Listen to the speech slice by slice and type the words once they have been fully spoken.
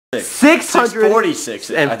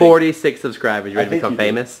646 subscribers. You ready to become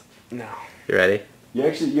famous? No. You ready? You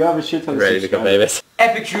have a shit ton of ready to become famous?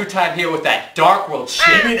 Epic Drew time here with that Dark World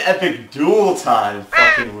shit. You mean Epic Duel time,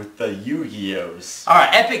 fucking with the Yu-Gi-Ohs.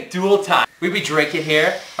 Alright, Epic Duel time. We be drinking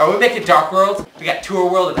here. Alright, we making Dark World. We got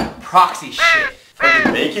Tour World and that proxy shit.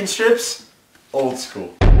 Fucking bacon strips? Old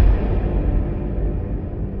school.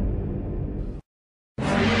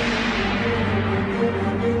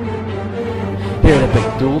 Here at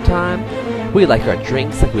Epic Duel time, we like our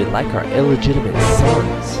drinks like we like our illegitimate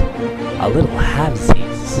sons. A little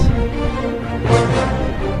halvesies.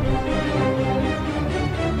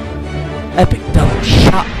 Epic double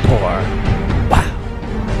shot pour. Wow.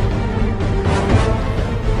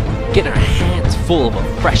 Getting our hands full of a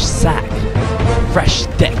fresh sack. Fresh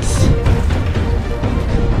decks.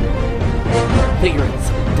 Figuring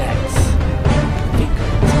some decks.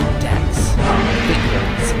 Figuring some decks.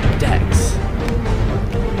 Figuring some decks.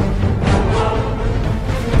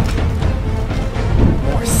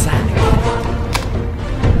 More sack.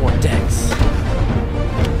 More decks.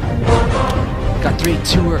 Got three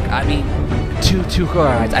tour guides. Three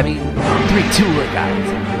tour guides.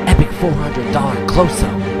 Epic $400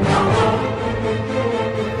 close-up.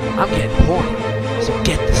 I'm getting horny, so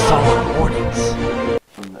get the solid warnings.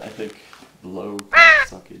 From the epic low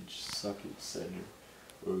suckage center,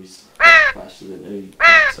 where we faster than any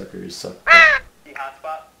suckers suck.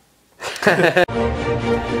 Hotspot.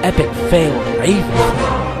 Epic fail Raven.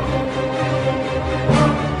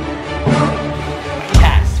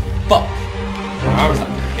 Cast. Fuck. I was not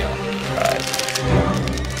gonna kill.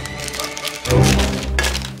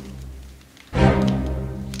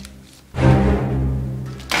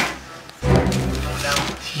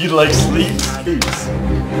 You like sleeps.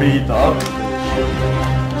 Read the other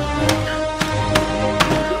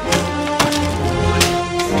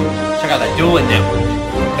Check out that Duel network.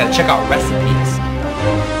 Gotta check out recipes.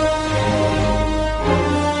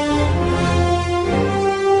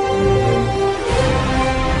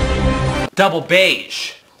 Double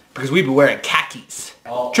beige, because we be wearing khakis.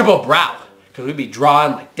 Triple brown, because we be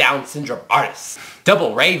drawing like Down syndrome artists.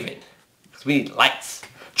 Double raven, because we need lights.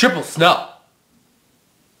 Triple snow,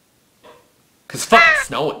 because fucking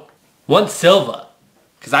snowing. One silver,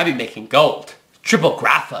 because I be making gold. Triple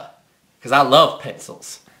grapha, because I love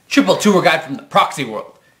pencils. Triple tour guide from the proxy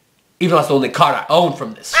world, even though that's the only card I own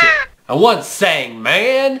from this shit. And one saying,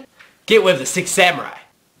 man, get with the 6 samurai.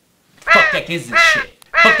 Fuck that business shit.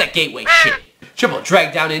 Fuck that gateway shit. Triple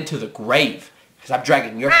drag down into the grave, because I'm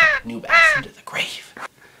dragging your fucking noob ass into the grave.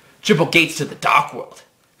 Triple gates to the dark world,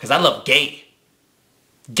 because I love gates.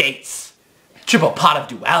 Triple pot of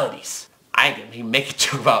dualities. I ain't gonna even make a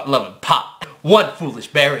joke about loving pot. One foolish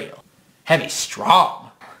burial. Heavy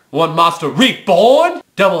strong. One monster reborn.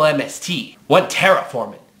 Double MST. One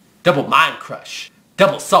terraforming. Double mind crush.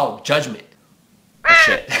 Double solemn judgment. Oh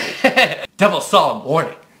shit. Double solemn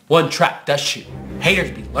warning. One trap dust shoot.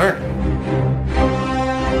 Haters be learning.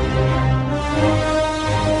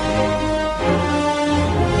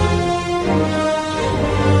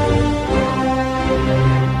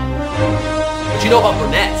 What you know about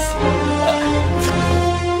brunettes?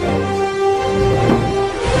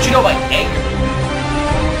 What you know about anger?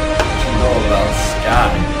 What you know about Sky?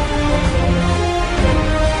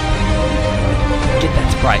 Get that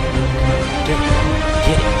Sprite. Get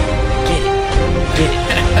it.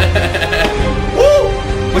 Woo!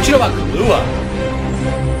 What you know about Kahlua?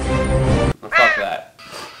 Well, fuck that.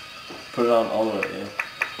 Put it on all the way, yeah.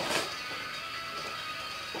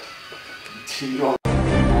 You don't. I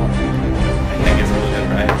think it's good,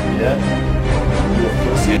 right? Yeah? You a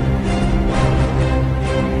pussy?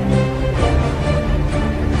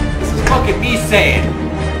 This is fucking me saying,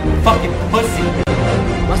 fucking pussy.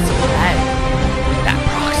 What's the matter with that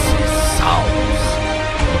proxy sauce?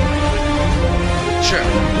 Sure,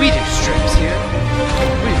 we do strips here.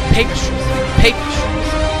 We do paper strips, and paper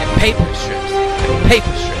strips, and paper strips, and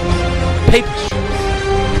paper strips, paper strips,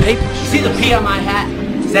 paper strips. You see the P on my hat?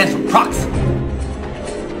 It stands for proxy.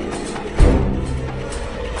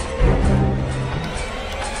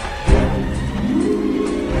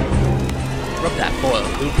 Rub that foil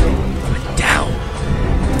lubricant, rub it down.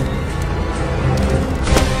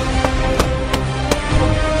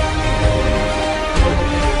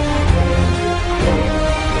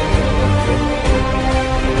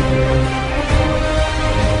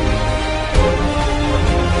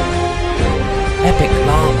 Epic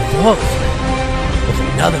long foil flip with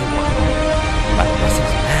another one by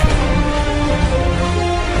Russell's Matter.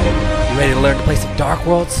 You ready to learn to play some Dark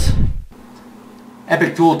Worlds?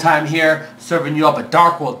 Epic Duel time here, serving you up a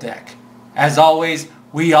Dark World deck. As always,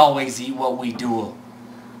 we always eat what we duel.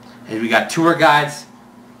 And we got tour guides.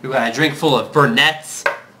 We got a drink full of Burnett's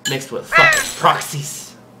mixed with fucking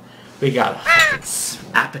proxies. We got a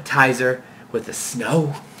fucking appetizer with the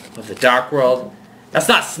snow of the Dark World. That's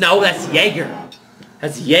not snow, that's Jaeger.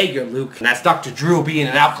 That's Jaeger, Luke. And that's DrDroo being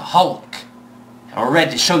an alcoholic. And we're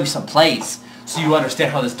ready to show you some plays so you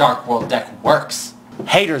understand how this Dark World deck works.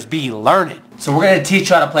 Haters be learning. So we're going to teach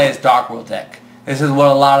you how to play this Dark World deck. This is what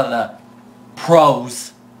a lot of the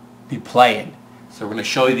pros be playing. So we're going to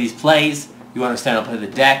show you these plays. You understand how to play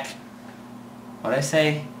the deck. What did I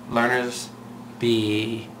say? Learners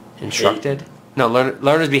be instructed? No,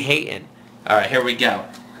 learners be hating. Alright, here we go.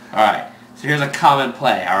 Alright, so here's a common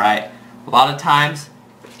play, alright? A lot of times,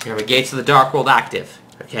 you have a Gates of the Dark World active.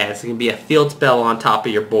 Okay, it's going to be a field spell on top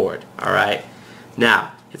of your board. Alright?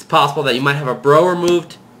 Now, it's possible that you might have a brow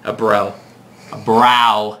removed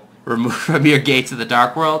from your Gates of the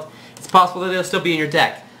Dark World. It's possible that it'll still be in your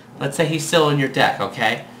deck. Let's say he's still in your deck,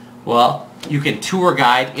 okay? Well, you can tour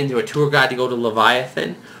guide into a tour guide to go to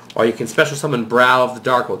Leviathan, or you can special summon Brow of the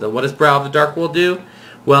Dark World. Then what does Brow of the Dark World do?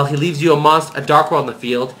 Well, he leaves you a Dark World in the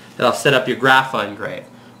field that'll set up your Grapha engrave.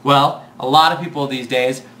 Well, a lot of people these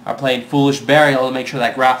days are playing Foolish Burial to make sure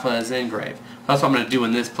that Grapha is engraved. That's what I'm going to do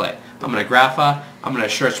in this play. I'm going to Grapha, I'm going to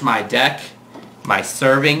search my deck, my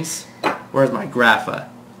servings. Where's my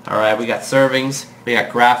Grapha? Alright, we got servings, we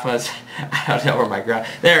got Graphas. I don't know where my Grapha...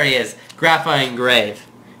 There he is. Grapha engrave.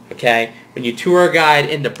 Okay? When you tour guide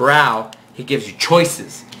into Brow, he gives you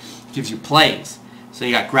choices. He gives you plays. So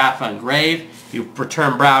you got Grapha engrave. You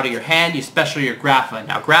return Brow to your hand, you special your Grapha.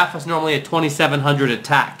 Now Grapha is normally a 2700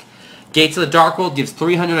 attack. Gates of the Dark World gives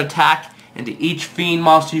 300 attack into each Fiend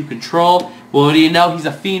monster you control. Well, what do you know? He's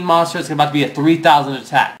a Fiend monster. It's about to be a 3000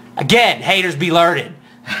 attack. Again, haters be learning.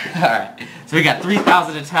 Alright, so we got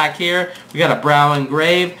 3000 attack here. We got a Brow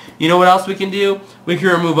engrave. You know what else we can do? We can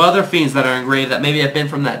remove other Fiends that are engraved that maybe have been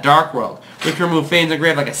from that Dark World. We can remove Fiends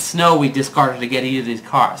engraved like a Snow we discarded to get either of these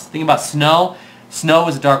cards. Think about Snow. Snow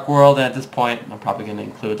is a Dark World, and at this point, I'm probably going to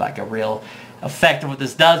include like a real effect of what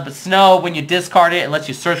this does. But Snow, when you discard it, it lets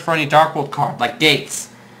you search for any Dark World card, like Gates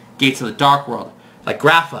of the Dark World, like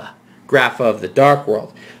Grapha of the Dark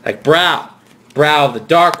World, like Brow of the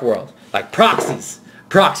Dark World, like Proxies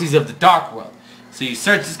of the Dark World. So you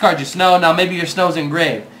search, discard your Snow. Now maybe your Snow's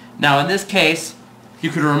engraved. Now in this case, you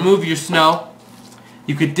could remove your Snow.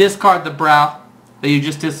 You could discard the Brow that you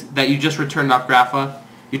just returned off Grapha.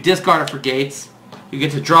 You discard it for Gates. You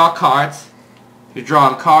get to draw cards. You're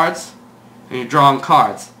drawing cards. And you're drawing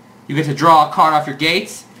cards. You get to draw a card off your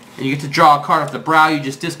Gates. And you get to draw a card off the Brow you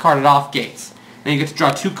just discarded off Gates. Then you get to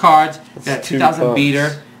draw 2 cards. You got a 2000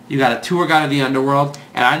 beater. You got a tour guide of the Underworld.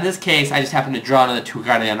 And in this case, I just happen to draw another tour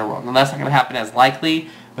guide of the Underworld. Now that's not going to happen as likely.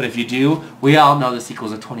 But if you do, we all know this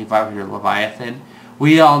equals a 2500 Leviathan.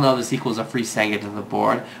 We all know this equals a free Sanga to the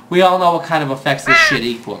board. We all know what kind of effects this shit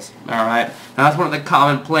equals. Alright? Now that's one of the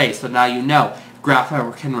common plays. So now you know.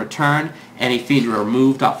 Grapha can return any fiend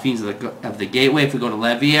removed off fiends of the gateway. If we go to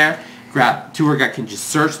Levier, tour guide can just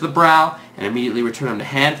search the Brow and immediately return them to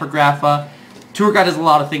hand for Grapha. Tour guide does a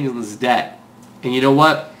lot of things in this deck. And you know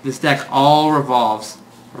what? This deck all revolves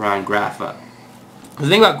around Grapha. The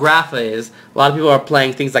thing about Grapha is, a lot of people are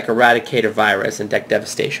playing things like Eradicator Virus and Deck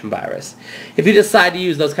Devastation Virus. If you decide to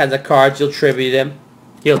use those kinds of cards, you'll tribute him.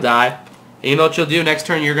 He'll die. And you know what you'll do? Next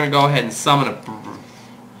turn, you're going to go ahead and summon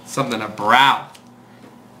a Brow.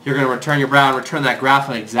 You're going to return your Brow and return that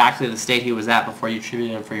Grapha exactly the state he was at before you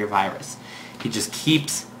tributed him for your Virus. He just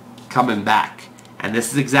keeps coming back. And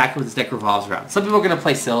this is exactly what this deck revolves around. Some people are going to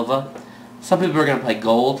play Silva. Some people are going to play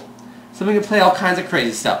Gold. Some people can play all kinds of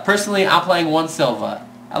crazy stuff. Personally, I'm playing 1 Silva.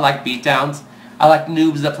 I like beatdowns. I like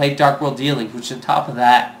noobs that play Dark World Dealing, which on top of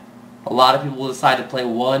that, a lot of people will decide to play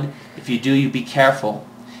 1. If you do, you be careful.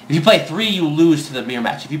 If you play 3, you lose to the mirror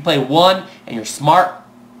match. If you play 1 and you're smart,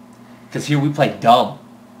 because here we play dumb.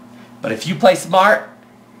 But if you play smart,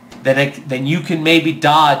 then you can maybe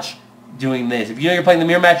dodge doing this. If you know you're playing the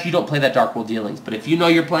mirror match, you don't play that Dark World Dealings. But if you know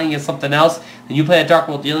you're playing as something else, then you play that Dark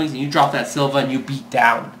World Dealings and you drop that Silva and you beat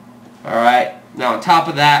down. Alright? Now on top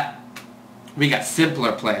of that, we got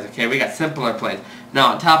simpler plays, okay? We got simpler plays.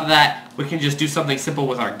 Now on top of that, we can just do something simple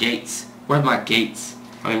with our Gates. Where's my Gates?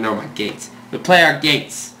 I don't even know my Gates. We play our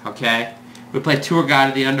Gates, okay? We play Tour Guide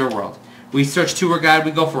of the Underworld. We search Tour Guide,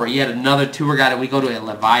 we go for yet another Tour Guide, and we go to a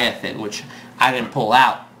Leviathan, which I didn't pull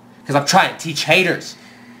out. Because I'm trying to teach haters.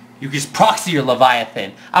 You just proxy your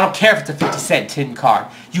Leviathan. I don't care if it's a 50-cent tin card.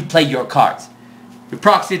 You play your cards. We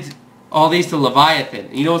proxied all these to Leviathan.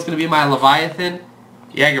 And you know what's going to be my Leviathan?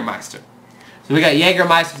 Jägermeister. So we got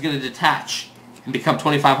Jägermeister's going to detach and become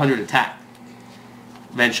 2500 attack.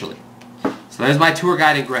 Eventually. So there's my Tour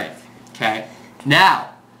Guide engraved. Okay?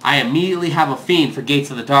 Now, I immediately have a fiend for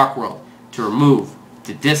Gates of the Dark World to remove,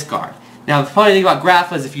 to discard. Now the funny thing about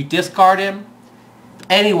Grapha is if you discard him,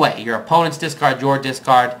 anyway, your opponent's discard, your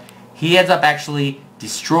discard, he ends up actually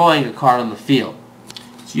destroying a card on the field.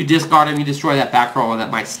 So you discard him, you destroy that back row, that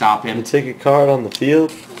might stop him. You take a card on the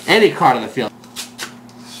field? Any card on the field.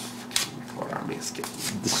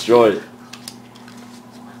 Destroy it.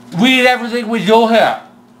 We need everything we do here.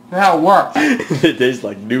 That's how it works. It tastes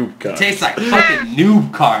like noob cards. It tastes like fucking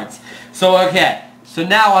noob cards. So, okay. So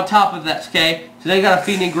now on top of that, okay, so now you got a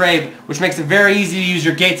Fiend Engraved, which makes it very easy to use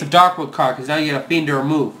your Gates of Darkwood card, because now you get a Fiend to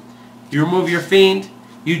remove. You remove your Fiend,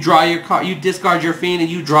 you draw your card, you discard your Fiend,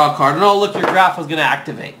 and you draw a card. And oh look, your Grapha's going to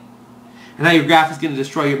activate. And now your Grapha's going to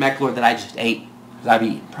destroy your Mechlord that I just ate, because I've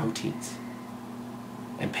eaten proteins.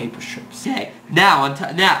 And paper strips. Okay, now,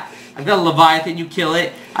 I've got a Leviathan, you kill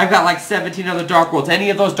it. I've got like 17 other Dark Worlds.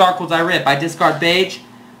 Any of those Dark Worlds I rip, I discard Beige.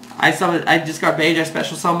 I discard Beige, I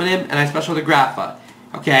special summon him, and I special the Grapha.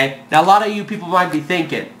 Okay? Now a lot of you people might be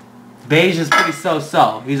thinking, Beige is pretty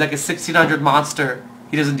so-so. He's like a 1600 monster.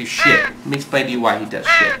 He doesn't do shit. Let me explain to you why he does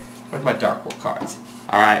shit. Where's my Dark World cards?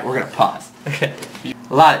 Alright, we're gonna pause. Okay.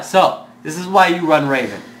 So, this is why you run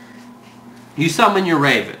Raven. You summon your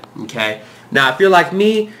Raven, okay? Now, if you're like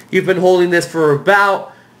me, you've been holding this for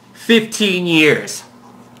about 15 years,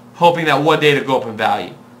 hoping that one day to go up in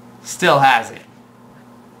value. Still hasn't.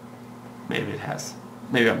 Maybe it has.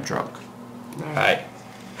 Maybe I'm drunk. Alright.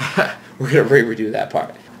 We're going to redo that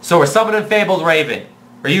part. So we're summoning Fabled Raven.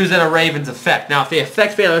 We're using a Raven's effect. Now, if the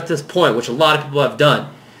effect fails at this point, which a lot of people have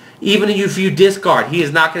done, even if you discard, he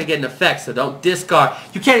is not going to get an effect, so don't discard.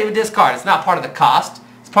 You can't even discard. It's not part of the cost.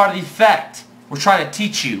 It's part of the effect. We're trying to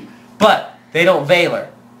teach you. But they don't Veiler.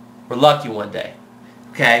 We're lucky one day.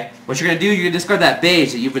 Okay? What you're going to do, you're going to discard that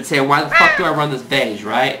Beige that you've been saying, why the fuck do I run this Beige,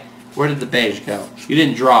 right? Where did the Beige go? You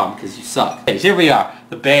didn't draw him because you suck. Here we are.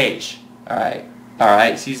 The Beige. Alright.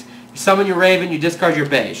 Alright. So you summon your Raven, you discard your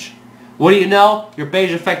Beige. What do you know? Your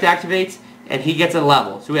Beige effect activates, and he gets a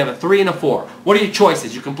level. So we have a 3 and a 4. What are your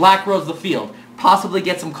choices? You can Black Rose the field. Possibly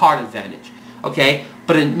get some card advantage. Okay?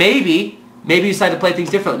 But maybe you decide to play things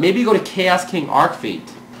differently. Maybe you go to Chaos King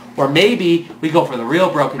Arcfiend. Or maybe we go for the real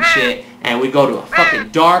broken shit and we go to a fucking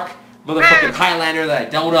dark motherfucking Highlander that I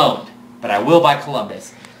don't own. But I will buy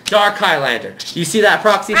Columbus. Dark Highlander. You see that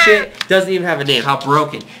proxy shit? Doesn't even have a name. How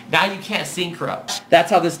broken. Now you can't Synchro.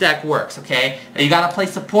 That's how this deck works, okay? And you gotta play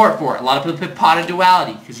support for it. A lot of people play Pot of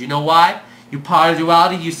Duality. Because you know why? You Pot of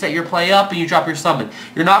Duality, you set your play up and you drop your summon.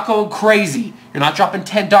 You're not going crazy. You're not dropping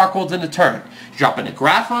 10 Dark Worlds in a turn. You're dropping a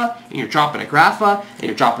Grapha, and you're dropping a Grapha, and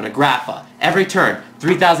you're dropping a Grapha. Every turn,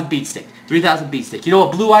 3,000 beat stick, 3,000 beat stick. You know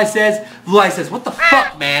what Blue Eye says? Blue Eye says, what the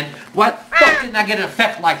fuck, man? What the fuck didn't I get an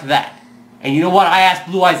effect like that? And you know what? I asked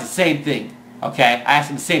Blue Eyes the same thing, okay? I ask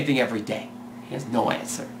him the same thing every day. He has no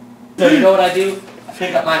answer. So you know what I do? I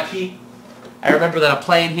pick up my key. I remember that I'm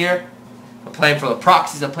playing here. I'm playing for the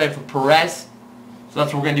proxies. I'm playing for Perez. So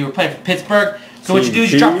that's what we're going to do. We're playing for Pittsburgh. So what you do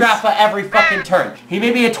is you drop Grapha every fucking turn. He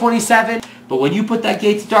may be a 27, but when you put that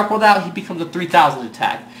Gates of Dark World out, he becomes a 3,000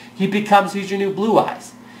 attack. He's your new Blue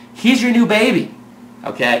Eyes. He's your new baby.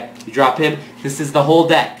 Okay? You drop him. This is the whole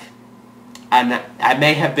deck. I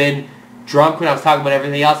may have been drunk when I was talking about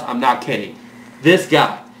everything else. I'm not kidding. This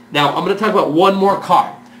guy. Now, I'm going to talk about one more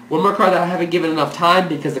card. One more card that I haven't given enough time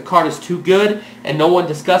because the card is too good and no one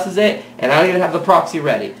discusses it, and I don't even have the proxy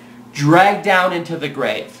ready. Drag Down into the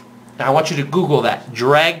Grave. Now, I want you to Google that.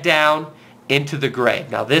 Drag Down into the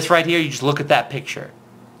Grave. Now, this right here, you just look at that picture.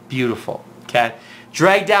 Beautiful. Okay?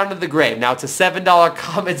 Drag Down to the Grave. Now, it's a $7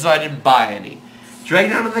 comment, so I didn't buy any. Drag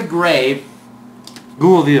Down to the Grave.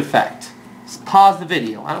 Google the effect. Just pause the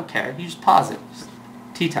video. I don't care. You just pause it. Just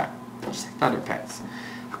tea time. Just like Thunderpants.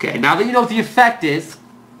 Okay, now that you know what the effect is,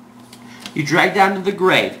 you drag down to the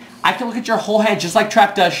grave. I can look at your whole hand just like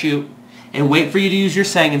Trap Does Shoot and wait for you to use your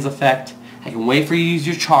Sangin's effect. I can wait for you to use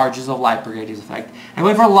your Charges of Light Brigadier's effect. I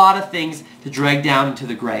wait for a lot of things to drag down into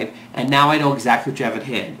the grave, and now I know exactly what you have at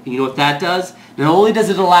hand. And you know what that does? Not only does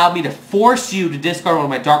it allow me to force you to discard one of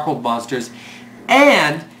my Dark World monsters,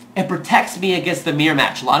 and it protects me against the mirror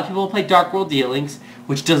match. A lot of people play Dark World Dealings,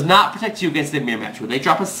 which does not protect you against the mirror match. When they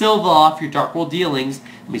drop a Silva off your Dark World Dealings,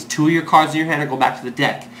 that means 2 of your cards in your hand are going back to the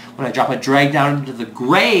deck. When I drop a Drag Down into the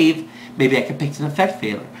grave, maybe I can pick an effect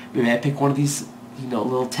failure. Maybe I pick one of these,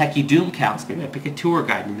 little techie Doom counts. Maybe I pick a Tour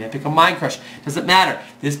Guide. Maybe I pick a Mind Crush. Doesn't matter.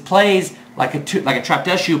 This plays like a Trap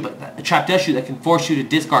Does Shoot, but a Trap Does Shoot that can force you to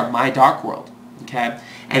discard my Dark World. Okay?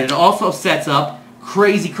 And it also sets up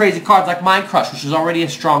crazy, crazy cards like Mind Crush, which is already a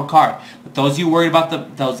strong card. But those of you worried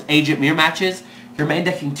about those Agent Mirror matches, you're main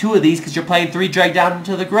decking 2 of these because you're playing 3 Drag Down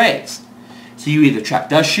into the Graves. So you either Trap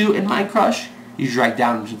Does Shoot and Mind Crush, You drag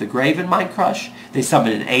down into the grave and Mind Crush. They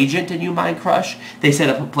summon an agent and you Mind Crush. They set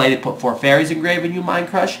up a play to put 4 fairies in grave and you Mind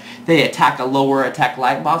Crush. They attack a lower attack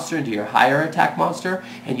light monster into your higher attack monster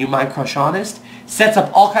and you Mind Crush Honest. Sets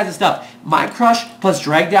up all kinds of stuff. Mind Crush plus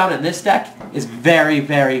drag down in this deck is very,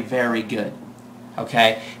 very, very good.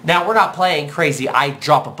 Okay? Now we're not playing crazy, I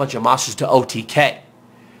drop a bunch of monsters to OTK.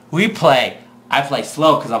 I play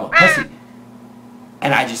slow because I'm a pussy.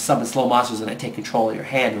 And I just summon slow monsters and I take control of your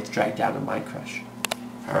hand with drag down and Mind Crush.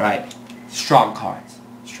 Alright? Strong cards.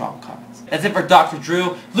 Strong cards. That's it for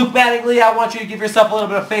DrDroo. Luke Mattingly, I want you to give yourself a little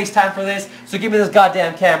bit of FaceTime for this. So give me this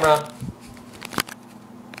goddamn camera.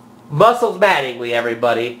 Muscles Mattingly,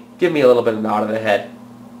 everybody. Give me a little bit of nod of the head.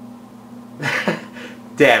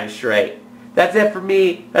 Damn straight. That's it for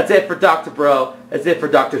me. That's it for Dr. Bro. That's it for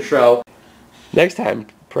Dr. Tro. Next time,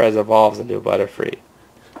 Perez evolves into a Butterfree.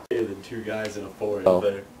 Than 2 guys in a forest.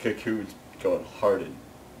 The cocoons going harden,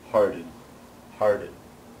 harden, harden,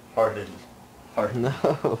 harden, harden,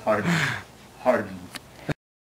 harden, harden.